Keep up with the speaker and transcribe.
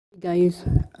Hey guys,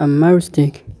 I'm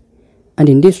Marustic, and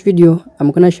in this video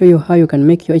I'm gonna show you how you can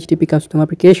make your HTTP custom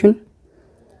application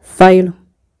file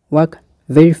work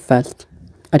very fast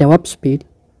at a warp speed.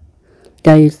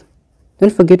 Guys,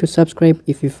 don't forget to subscribe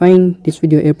if you find this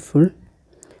video helpful.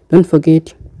 Don't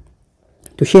forget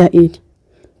to share it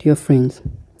to your friends.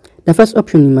 The first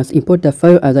option, you must import the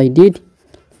file as I did.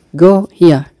 Go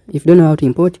here. If you don't know how to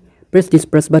import, press this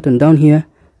plus button down here,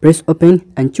 press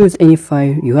open and choose any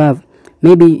file you have.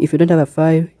 Maybe if you don't have a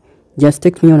file, just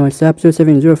text me on WhatsApp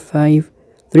 0705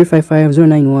 355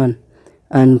 091,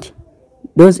 and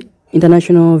those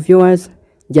international viewers,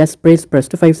 just press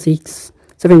 +256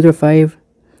 705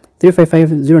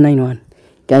 355 091.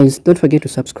 Guys, don't forget to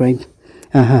subscribe.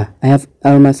 I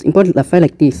must import a file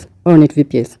like this or net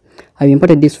VPS. I've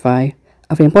imported this file.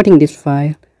 After importing this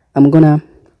file, I'm gonna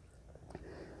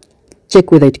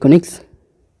check whether it connects.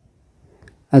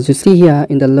 As you see here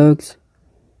in the logs,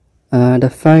 the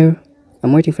file,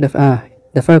 I'm waiting for the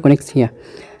file connects here.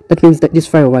 That means that this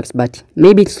file works, but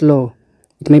maybe it's slow.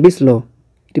 It may be slow.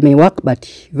 It may work,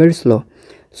 but very slow.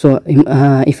 So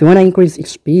if you want to increase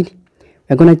its speed,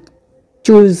 we're gonna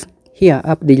choose here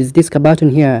up this disk button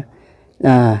here.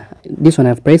 This one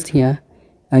I've pressed here,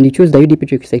 and you choose the UDP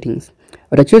trick settings.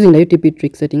 After choosing the UDP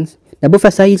trick settings, the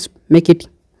buffer size, make it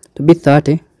to be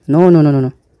 30.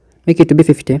 No. Make it to be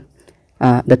 50.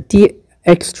 The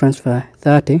TX transfer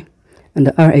 30, and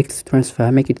the RX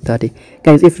transfer, make it 30.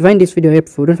 Guys, if you find this video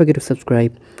helpful, don't forget to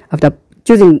subscribe. After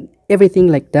choosing everything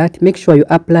like that, make sure you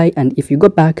apply, and if you go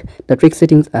back, the trick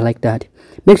settings are like that.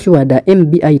 Make sure the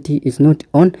MBIT is not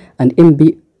on and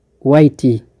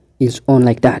MBYT is on,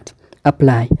 like that.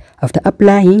 Apply. After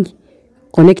applying,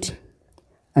 connect,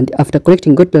 and after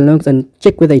connecting, go to the logs and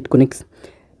check whether it connects.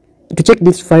 To check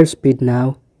this file speed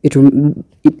now, if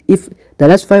the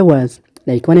last file was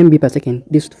like 1 MB per second,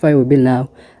 this file will be now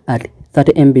at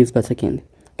 30 MB per second.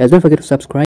 Guys, don't forget to subscribe.